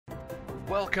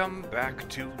welcome back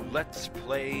to Let's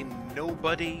Play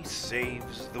Nobody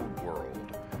Saves the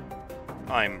World.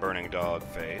 I'm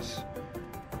BurningDogFace,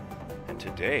 and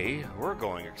today we're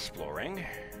going exploring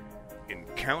in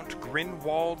Count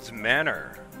Grinwald's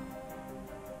Manor,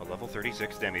 a level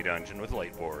 36 demi-dungeon with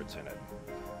light boards in it.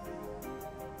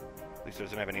 At least it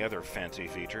doesn't have any other fancy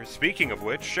features. Speaking of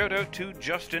which, shout out to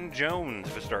Justin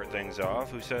Jones to start things off,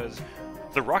 who says,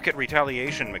 "The rocket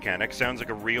retaliation mechanic sounds like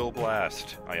a real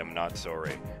blast. I am not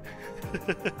sorry."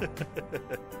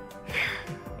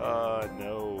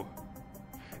 No.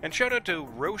 And shout out to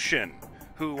Roshan,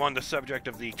 who, on the subject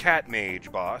of the cat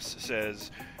mage boss,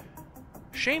 says,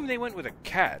 "Shame they went with a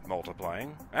cat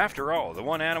multiplying. After all, the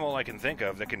one animal I can think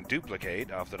of that can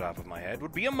duplicate, off the top of my head,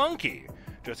 would be a monkey.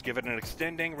 Just give it an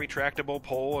extending, retractable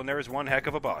pole, and there's one heck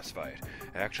of a boss fight.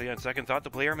 Actually, on second thought, the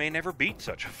player may never beat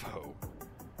such a foe."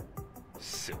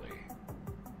 Silly.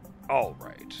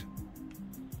 Alright.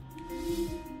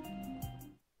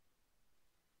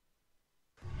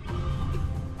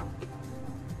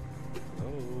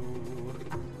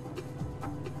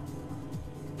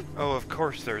 Oh, of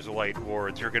course there's light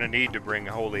wards. You're gonna need to bring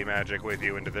holy magic with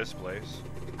you into this place.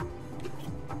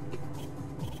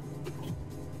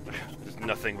 There's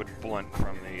nothing but blunt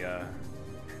from the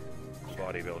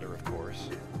bodybuilder, of course.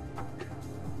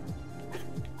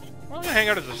 Well, I'm gonna hang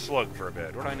out as a slug for a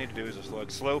bit. What I need to do as a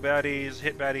slug: slow baddies,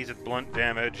 hit baddies at blunt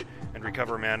damage, and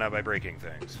recover mana by breaking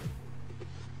things.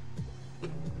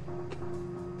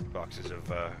 Boxes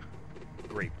of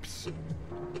grapes.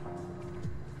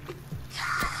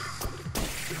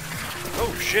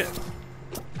 Oh shit!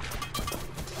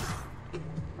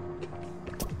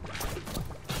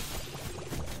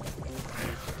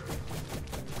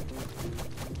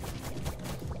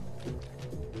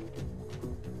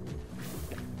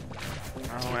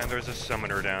 Oh, and there's a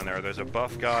summoner down there. There's a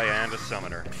buff guy and a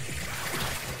summoner.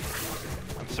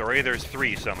 I'm sorry, there's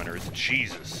 3 summoners.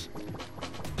 Jesus.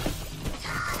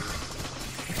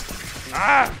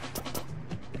 Ah!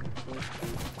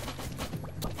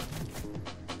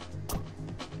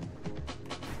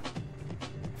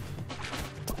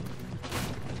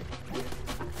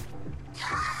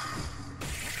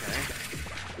 Okay.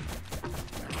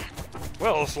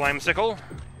 Well, Slimesicle,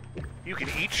 you can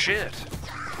eat shit.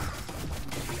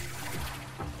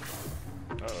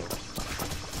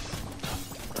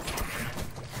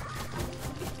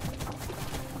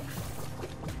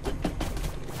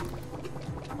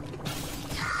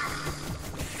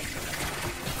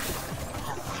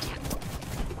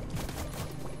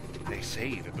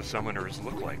 Say that the summoners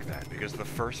look like that because the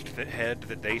first head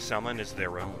that they summon is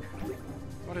their own.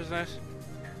 What is this?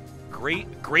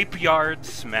 Grapeyard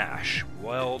Smash.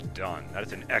 Well done. That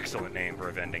is an excellent name for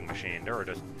a vending machine.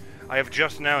 I have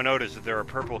just now noticed that there are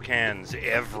purple cans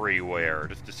everywhere,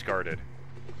 just discarded.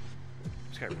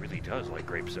 This guy really does like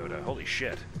grape soda. Holy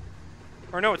shit.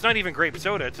 Or no, it's not even grape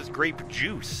soda, it's just grape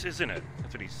juice, isn't it?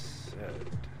 That's what he said.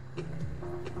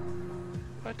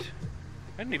 What?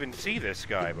 I didn't even see this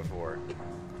guy before.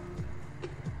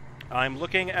 I'm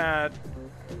looking at...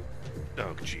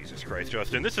 Oh, Jesus Christ,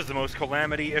 Justin. This is the most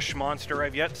calamity-ish monster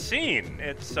I've yet seen.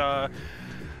 It's,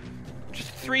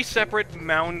 just 3 separate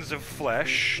mounds of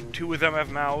flesh. 2 of them have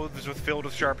mouths filled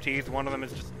with sharp teeth. One of them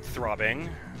is just throbbing.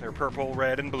 They're purple,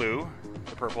 red, and blue.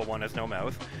 The purple one has no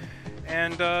mouth.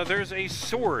 And, there's a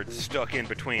sword stuck in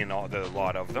between the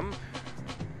lot of them,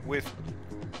 with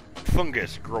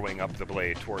fungus growing up the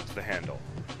blade towards the handle.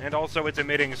 And also it's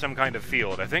emitting some kind of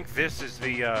field. I think this is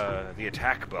the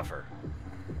attack buffer.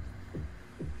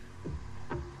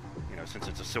 You know, since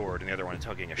it's a sword and the other one is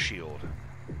hugging a shield.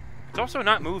 It's also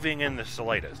not moving in the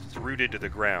slightest. It's rooted to the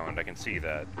ground, I can see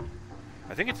that.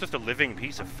 I think it's just a living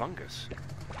piece of fungus.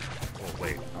 Oh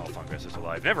wait, all fungus is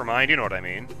alive. Never mind, you know what I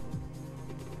mean.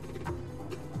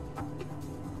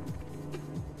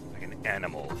 Like an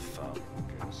animal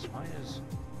fungus. Why is...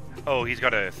 Oh, he's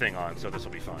got a thing on, so this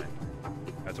will be fine.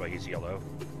 That's why he's yellow.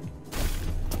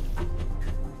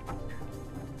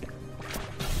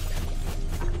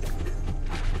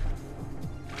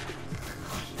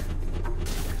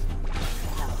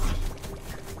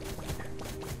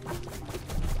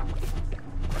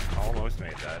 Almost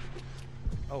made that.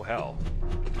 Oh, hell.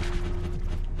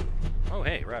 Oh,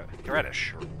 hey,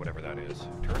 radish, or whatever that is.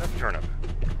 Turnip.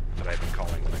 That I've been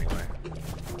calling them anyway.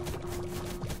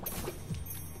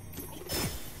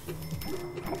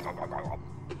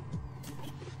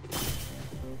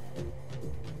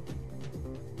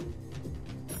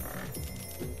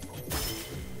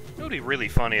 It would be really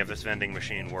funny if this vending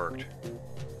machine worked.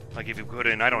 Like if you put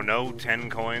in, I don't know, 10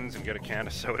 coins and get a can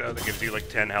of soda that gives you like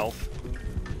 10 health.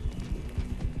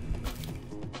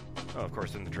 Oh, of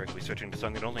course, then the trick will be switching to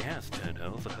something that only has 10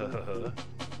 health.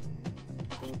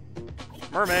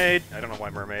 Mermaid! I don't know why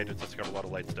mermaid, it's just got a lot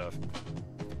of light stuff.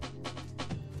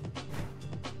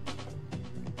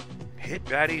 Hit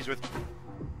baddies with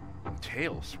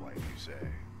tail swipe, you say?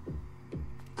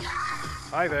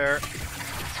 Hi there!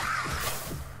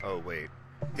 Oh, wait.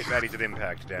 Hit baddies with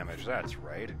impact damage, that's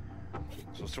right.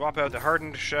 So swap out the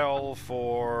hardened shell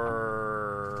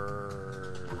for...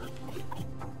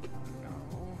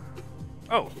 No.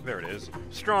 Oh, there it is.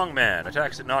 Strong Man.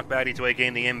 Attacks that knock baddies away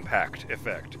gain the impact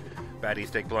effect.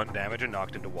 Baddies take blunt damage and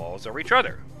knocked into walls or each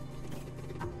other.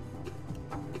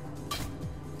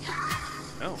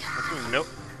 Oh, that's doing no...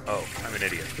 Oh, I'm an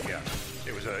idiot. Yeah.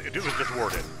 It was just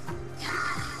worded.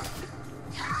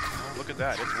 Oh, look at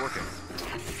that. It's working.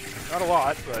 Not a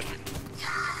lot, but...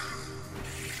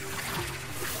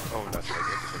 Oh, that's right. You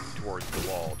have to put towards the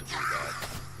wall to do that.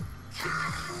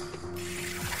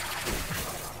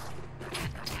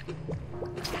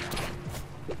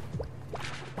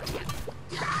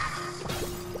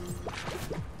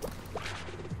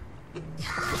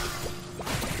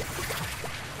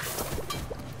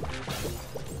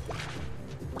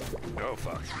 Oh,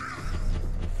 fuck.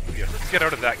 Yeah, let's get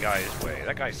out of that guy's way.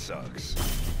 That guy sucks.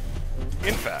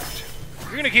 In fact, if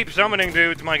you're gonna keep summoning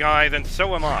dudes, my guy, then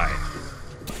so am I.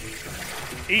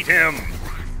 Eat him!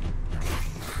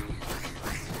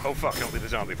 Oh fuck, don't leave the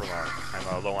zombie for long.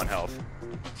 I'm low on health.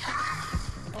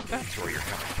 Oh, that's where you're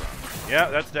coming from. Yeah,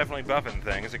 that's definitely buffing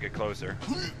things as it get closer.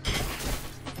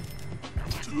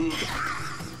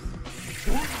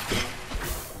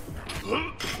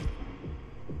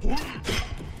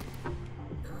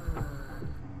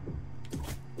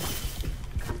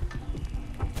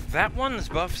 That one's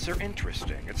buffs are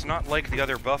interesting. It's not like the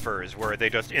other buffers where they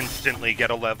just instantly get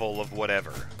a level of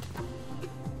whatever.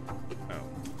 Oh.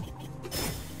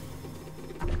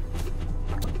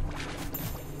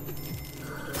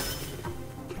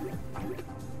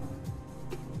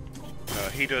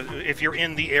 He does. If you're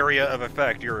in the area of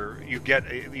effect,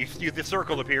 the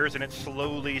circle appears and it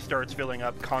slowly starts filling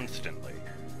up constantly.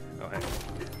 Oh hey.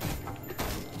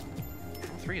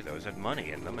 Three of those had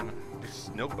money in them, and there's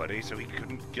nobody, so he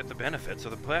couldn't get the benefits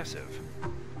of the passive.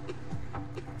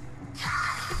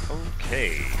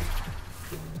 Okay.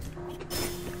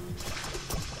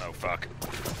 Oh, fuck.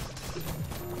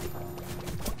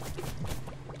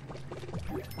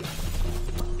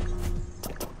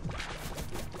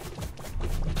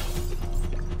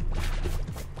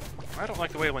 I don't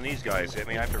like the way when these guys hit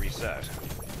me, I have to reset.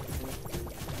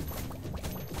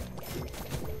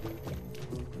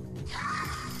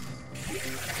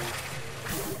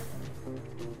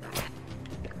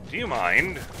 Do you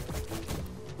mind?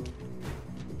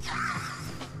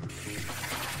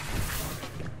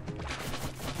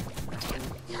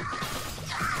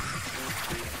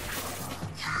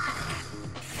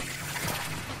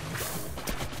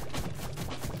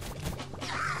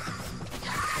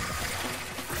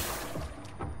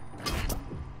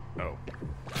 Oh.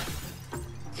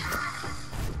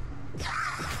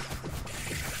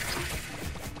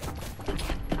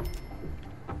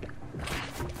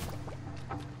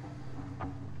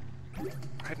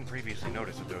 I hadn't previously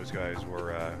noticed that those guys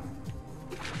were,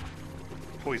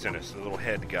 poisonous, the little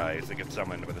head guys that get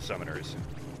summoned by the summoners.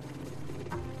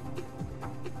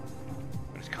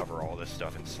 I'll just cover all this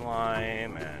stuff in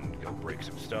slime and go break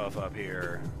some stuff up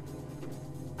here.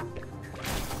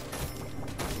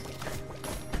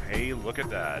 Hey, look at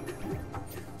that.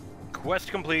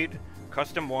 Quest complete.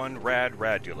 Custom 1 Rad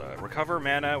Radula. Recover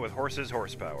mana with horse's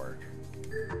horsepower.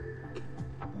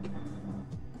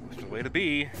 That's the way to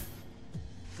be.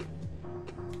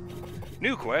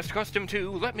 New quest, Custom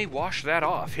 2, let me wash that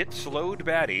off. Hit slowed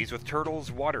baddies with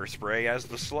Turtle's water spray as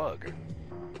the slug.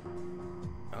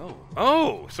 Oh.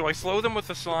 Oh! So I slow them with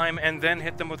the slime and then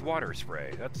hit them with water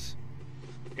spray. That's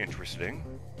interesting.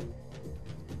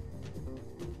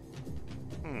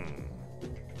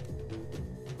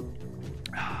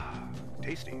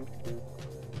 Tasty.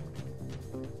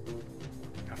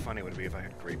 How funny would it be if I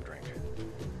had grape drink?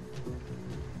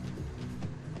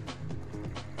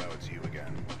 Oh, it's you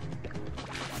again.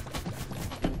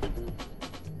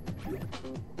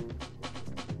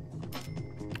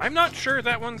 I'm not sure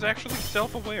that one's actually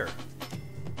self-aware.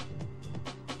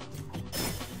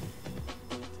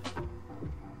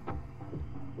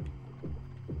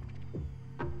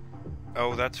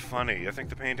 Oh, that's funny. I think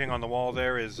the painting on the wall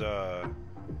there is,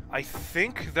 I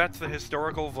think that's the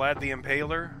historical Vlad the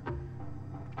Impaler.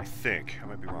 I think. I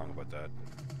might be wrong about that.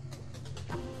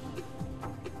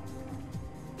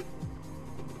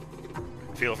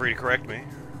 Feel free to correct me.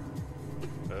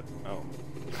 Oh.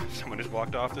 Someone has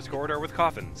blocked off this corridor with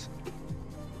coffins.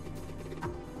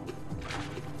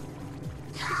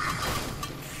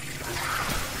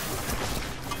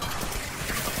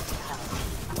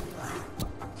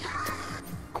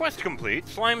 Quest complete.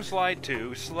 Slime Slide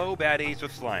 2. Slow baddies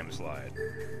with Slime Slide.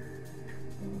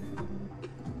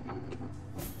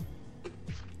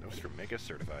 Nostromagus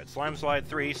certified. Slime Slide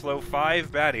 3. Slow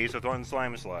 5 baddies with 1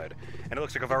 Slime Slide. And it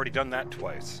looks like I've already done that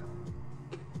twice.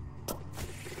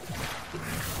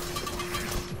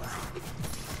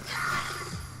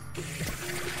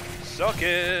 Suck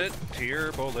it,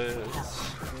 tear bullets.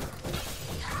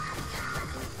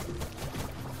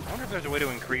 I wonder if there's a way to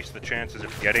increase the chances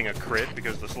of getting a crit,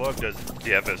 because the slug does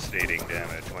devastating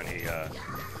damage when he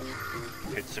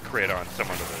hits a crit on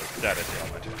someone with a status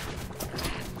helmet.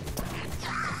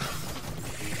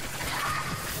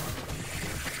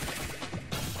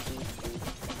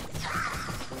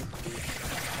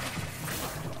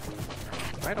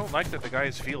 I don't like that the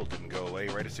guy's field didn't go away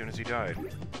right as soon as he died.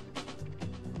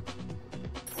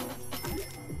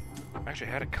 Actually,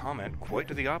 I had a comment quite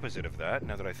to the opposite of that,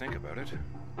 now that I think about it.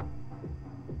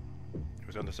 It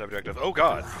was on the subject of, oh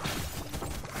god!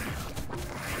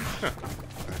 Huh. I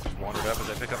just wandered up as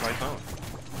I pick up my phone.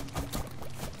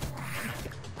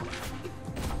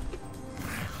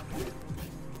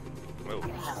 Whoa.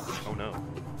 Oh no.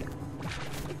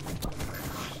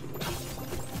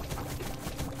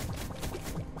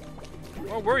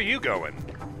 Well, where are you going? Oh,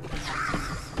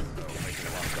 making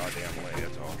a long goddamn way,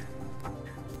 that's all.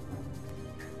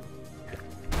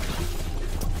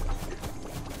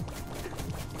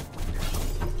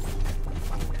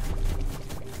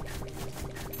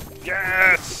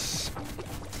 Yes!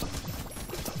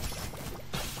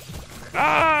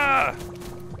 Ah!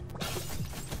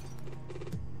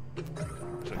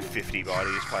 There's like 50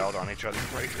 bodies piled on each other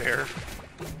right there.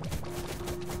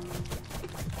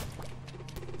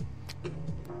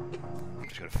 I'm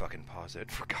just gonna fucking pause it,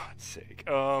 for God's sake.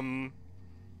 Oh,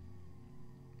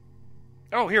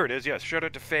 here it is, yes. Shout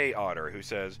out to Faye Otter, who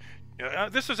says...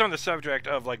 this is on the subject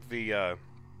of, like, the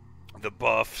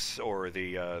buffs or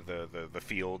the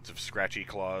fields of scratchy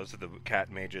claws that the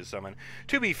cat mages summon.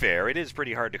 To be fair, it is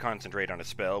pretty hard to concentrate on a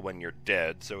spell when you're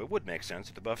dead, so it would make sense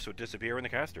that the buffs would disappear when the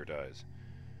caster dies.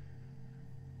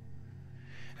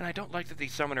 And I don't like that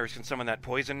these summoners can summon that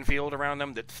poison field around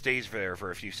them that stays there for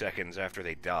a few seconds after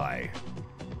they die.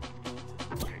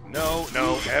 Okay, no,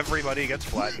 everybody gets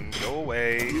flattened. Go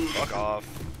away. Fuck off.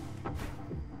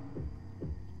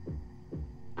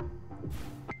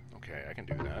 I can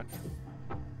do that.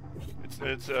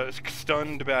 It's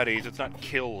stunned baddies. It's not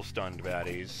kill stunned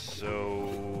baddies.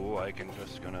 So I can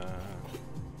just gonna.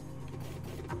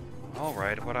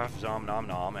 Alright, put off Zom Nom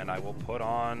Nom, and I will put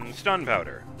on stun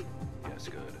powder. Yes,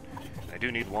 good. I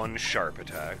do need 1 sharp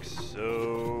attack,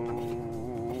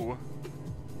 so.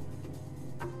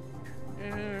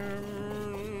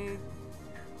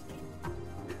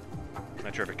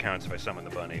 Not sure if it counts if I summon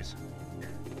the bunnies.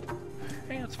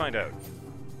 Hey, let's find out.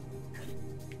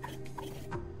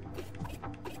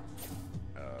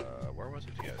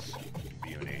 Yes,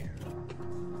 Beauty.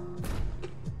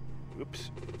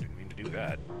 Oops, didn't mean to do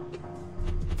that.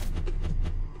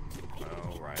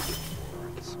 Oh, right,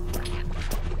 forwards.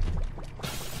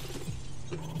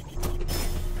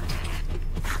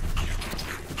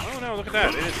 Oh no, look at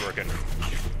that, it is working.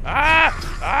 Ah!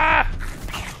 Ah!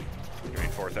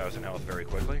 Gained 4,000 health very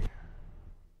quickly. I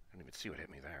didn't even see what hit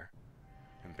me there.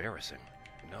 Embarrassing.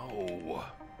 No.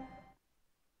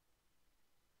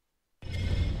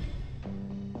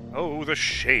 Oh, the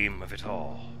shame of it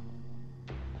all.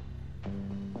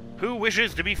 Who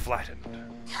wishes to be flattened?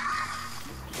 So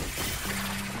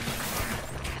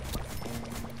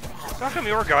how come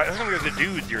your guy, how come the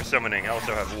dudes you're summoning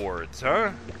also have wards,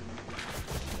 huh?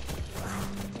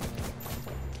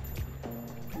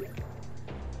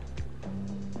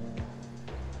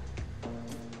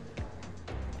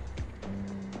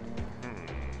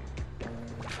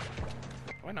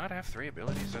 Do I not have 3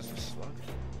 abilities as the slug?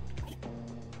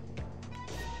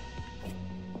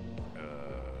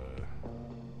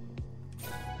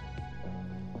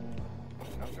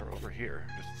 Here,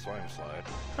 just a slime slide.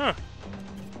 Huh.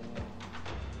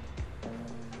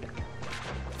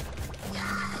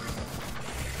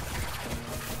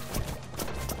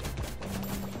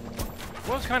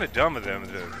 Well, it's kind of dumb of them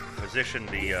to position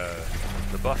the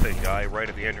buffing guy right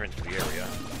at the entrance to the area.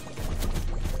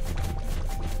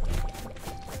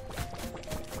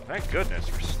 Thank goodness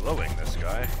for slowing this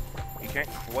guy. He can't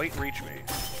quite reach me.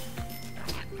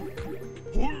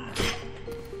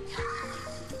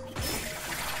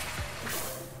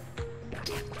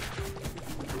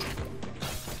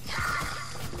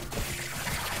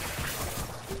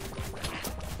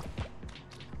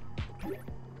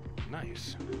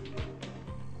 Nice.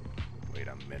 Wait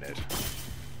a minute.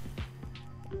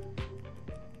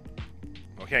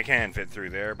 Okay, I can fit through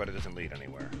there, but it doesn't lead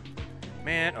anywhere.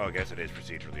 Man, oh, I guess it is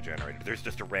procedurally generated. There's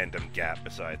just a random gap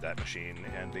beside that machine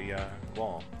and the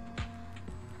wall.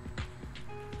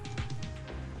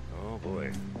 Oh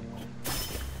boy.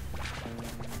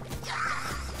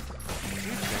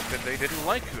 You'd think that they didn't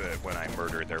like it when I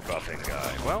murdered their buffing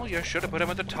guy. Well, you should have put him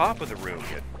at the top of the room,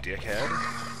 you dickhead.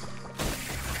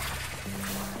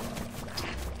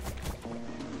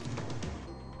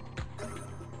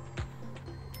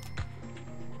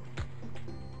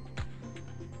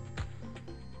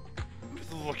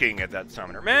 Just looking at that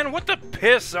summoner. Man, what the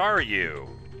piss are you?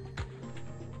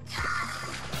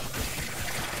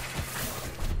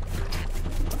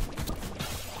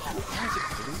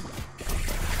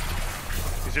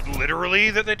 Is it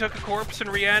literally that they took a corpse and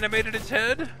reanimated its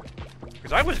head?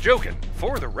 Because I was joking,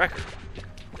 for the record.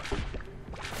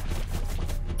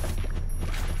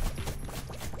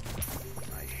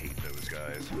 I hate those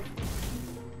guys.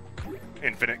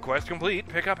 Infinite quest complete,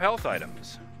 pick up health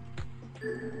items.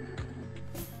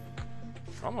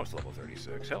 Almost level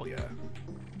 36, hell yeah.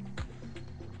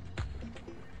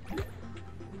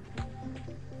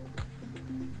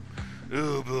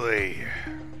 Oh boy.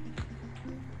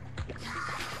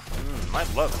 I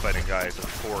love fighting guys with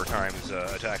 4 times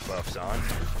attack buffs on.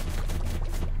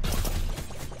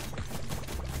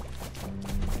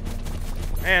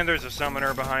 And there's a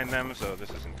summoner behind them, so this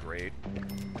isn't great.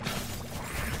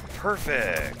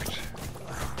 Perfect!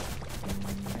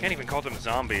 I can't even call them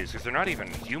zombies, because they're not even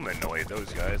humanoid,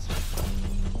 those guys.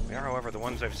 They are, however, the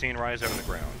ones I've seen rise out of the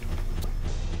ground.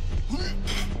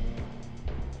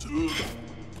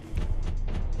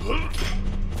 Oh,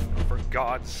 for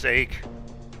God's sake.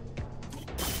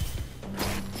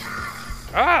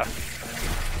 Ah!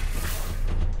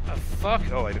 The fuck?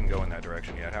 Oh, I didn't go in that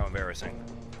direction yet. How embarrassing.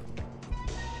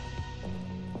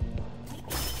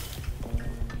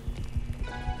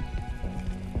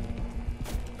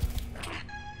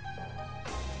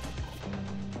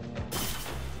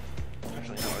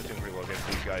 Actually, no, I didn't really well get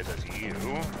these guys as you.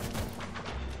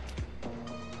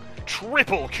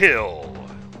 Triple kill!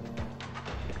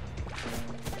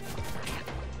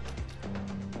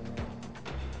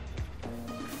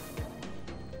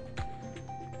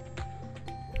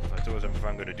 If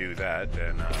I'm gonna do that,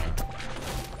 then,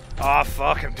 ah,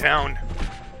 fuck, I'm down!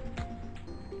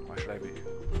 Why should I be?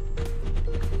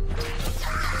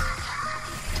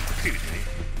 Excuse me.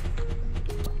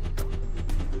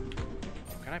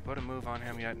 Can I put a move on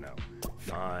him yet? No.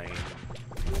 Fine.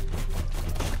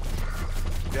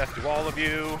 Death to all of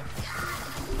you.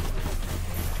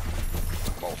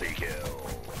 Multi-kill.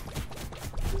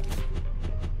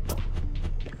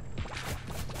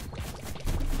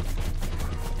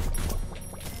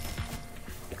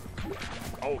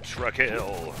 Ultra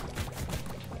kill.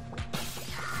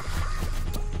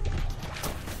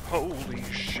 Holy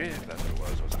shit, that's what it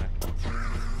was, wasn't it?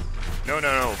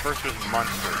 No. First was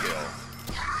monster kill.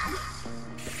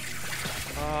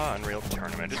 Ah, Unreal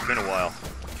Tournament. It's been a while.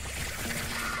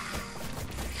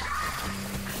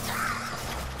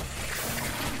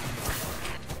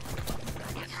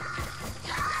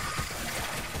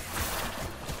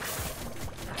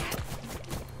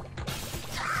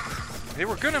 They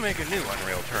were gonna make a new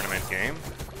Unreal Tournament game.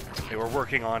 They were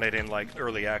working on it in, like,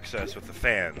 early access with the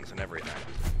fans and everything.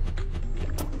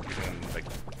 Giving, like,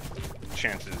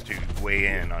 chances to weigh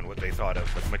in on what they thought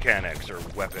of the mechanics or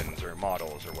weapons or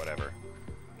models or whatever.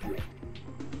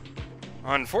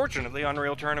 Unfortunately,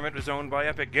 Unreal Tournament is owned by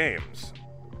Epic Games.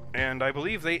 And I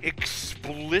believe they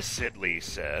explicitly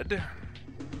said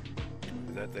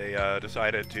that they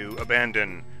decided to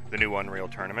abandon the new Unreal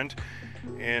Tournament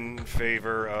in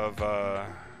favor of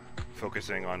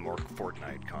focusing on more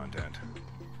Fortnite content.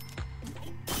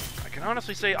 I can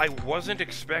honestly say I wasn't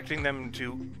expecting them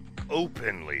to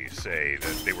openly say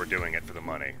that they were doing it for the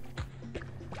money.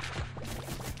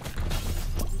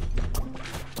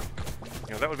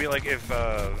 You know, that would be like if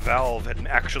Valve had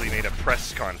actually made a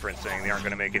press conference saying they aren't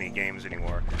going to make any games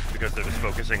anymore because they're just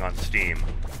focusing on Steam.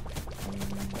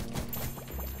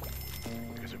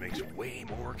 Because it makes way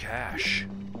more cash.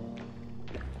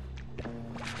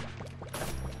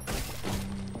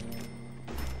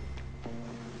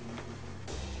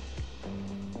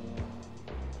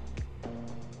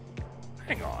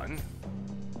 Hang on.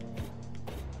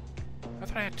 I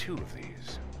thought I had 2 of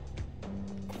these.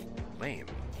 Lame.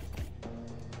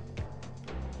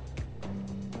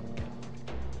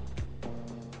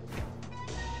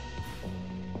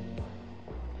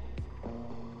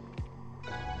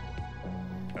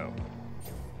 Oh.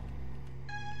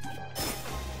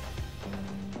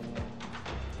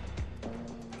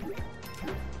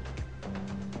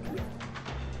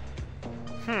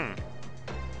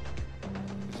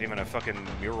 There's even a fucking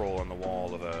mural on the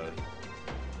wall of a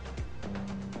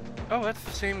Oh, that's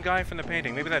the same guy from the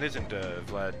painting. Maybe that isn't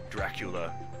Vlad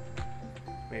Dracula.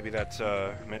 Maybe that's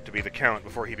meant to be the Count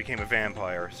before he became a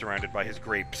vampire, surrounded by his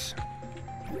grapes.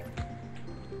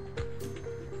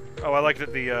 Oh, I like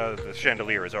that the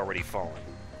chandelier is already fallen.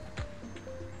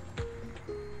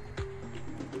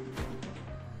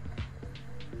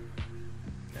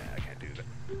 Nah, I can't do that.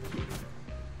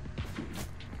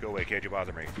 Go away, can't you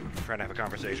bother me? I'm trying to have a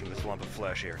conversation with this lump of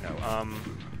flesh here. No,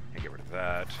 can't get rid of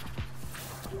that.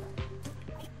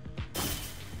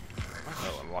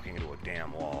 Oh, I'm walking into a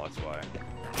damn wall, that's why.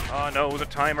 Oh no, the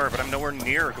timer, but I'm nowhere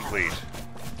near complete.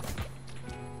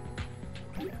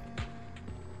 Okay,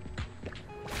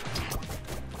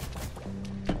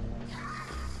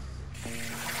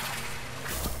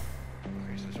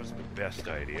 so this wasn't the best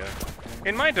idea.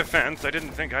 In my defense, I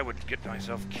didn't think I would get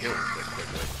myself killed this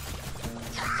quickly.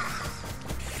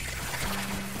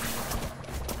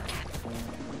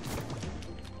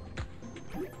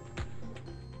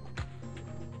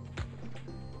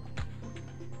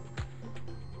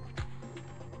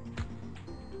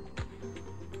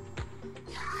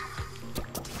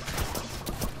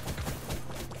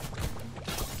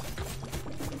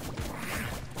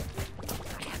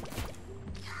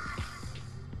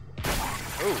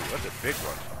 Oh, that's a big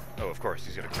one. Oh, of course,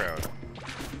 he's got a crown.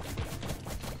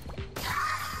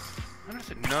 I noticed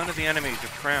that none of the enemies with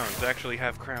crowns actually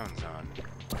have crowns on.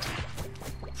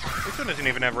 This one doesn't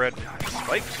even have red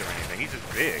spikes or anything. He's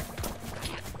just big.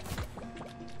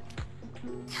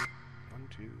 1,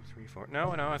 2, 3, 4.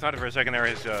 No, I thought for a second there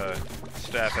his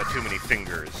staff had too many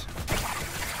fingers.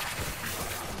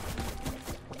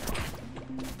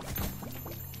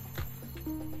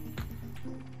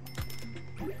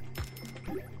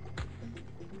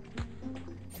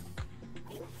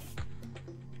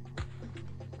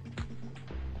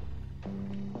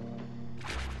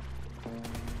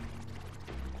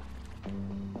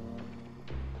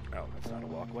 Oh, that's not a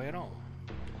walkway at all.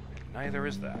 Neither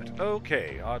is that.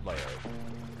 Okay, odd layout.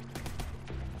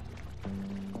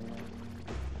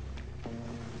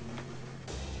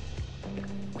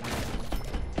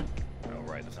 Oh,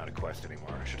 right, that's not a quest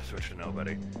anymore. I should have switched to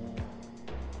nobody. In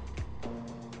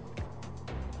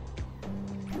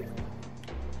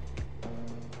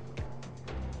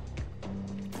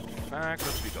fact,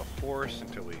 let's be the horse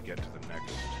until we get to the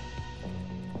next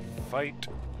fight.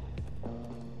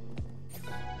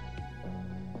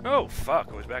 Oh, fuck,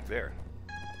 it was back there.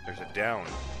 There's a down.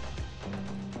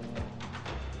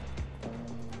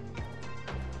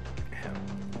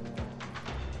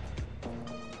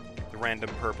 The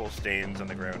random purple stains on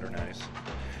the ground are nice.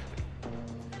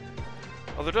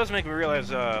 Although it does make me realize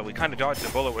we kind of dodged a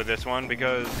bullet with this one,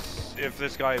 because if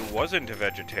this guy wasn't a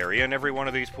vegetarian, every one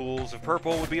of these pools of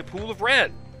purple would be a pool of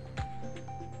red.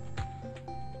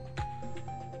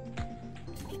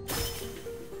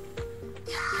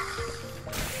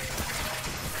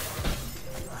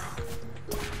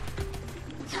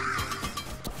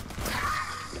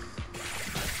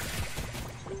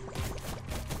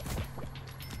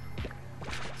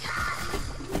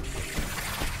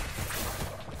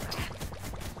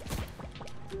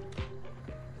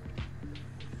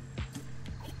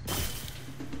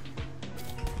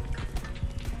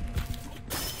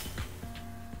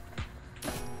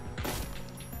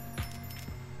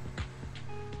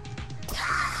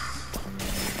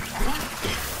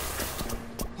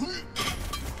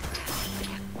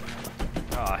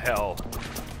 Ah, hell.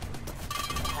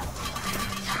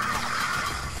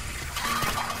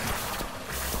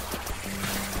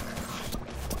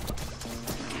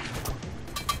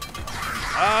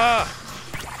 Ah!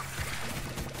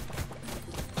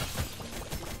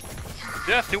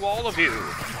 Death to all of you!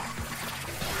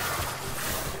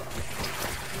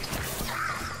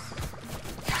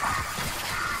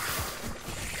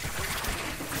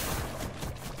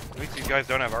 At least these guys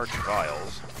don't have arch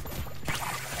vials.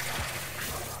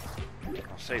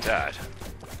 I'll say that.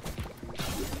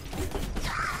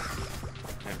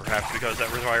 And perhaps because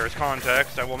that requires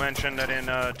context, I will mention that in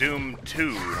Doom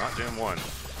 2, not Doom 1,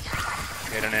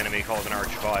 we had an enemy called an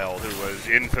Archvile who was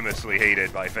infamously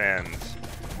hated by fans.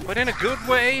 But in a good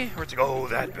way, where it's like, oh,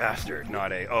 that bastard,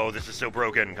 not a, oh, this is so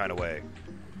broken kind of way.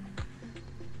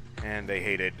 And they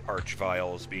hated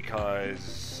Archviles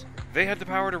because they had the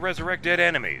power to resurrect dead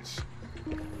enemies.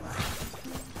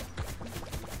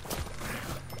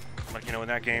 Like, you know, in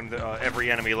that game, every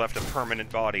enemy left a permanent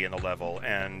body in the level,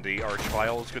 and the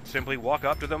Archviles could simply walk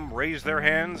up to them, raise their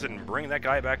hands, and bring that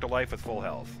guy back to life with full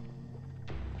health.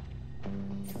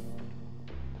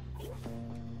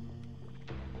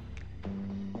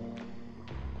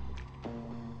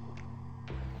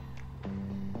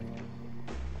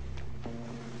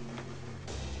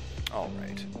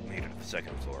 Alright, made it to the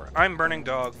second floor. I'm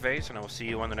BurningDogFace, and I will see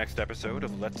you on the next episode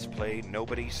of Let's Play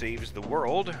Nobody Saves the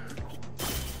World,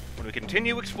 when we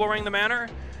continue exploring the Manor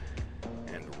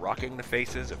and rocking the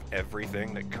faces of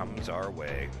everything that comes our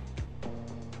way.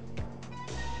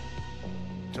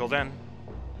 Till then,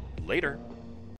 later.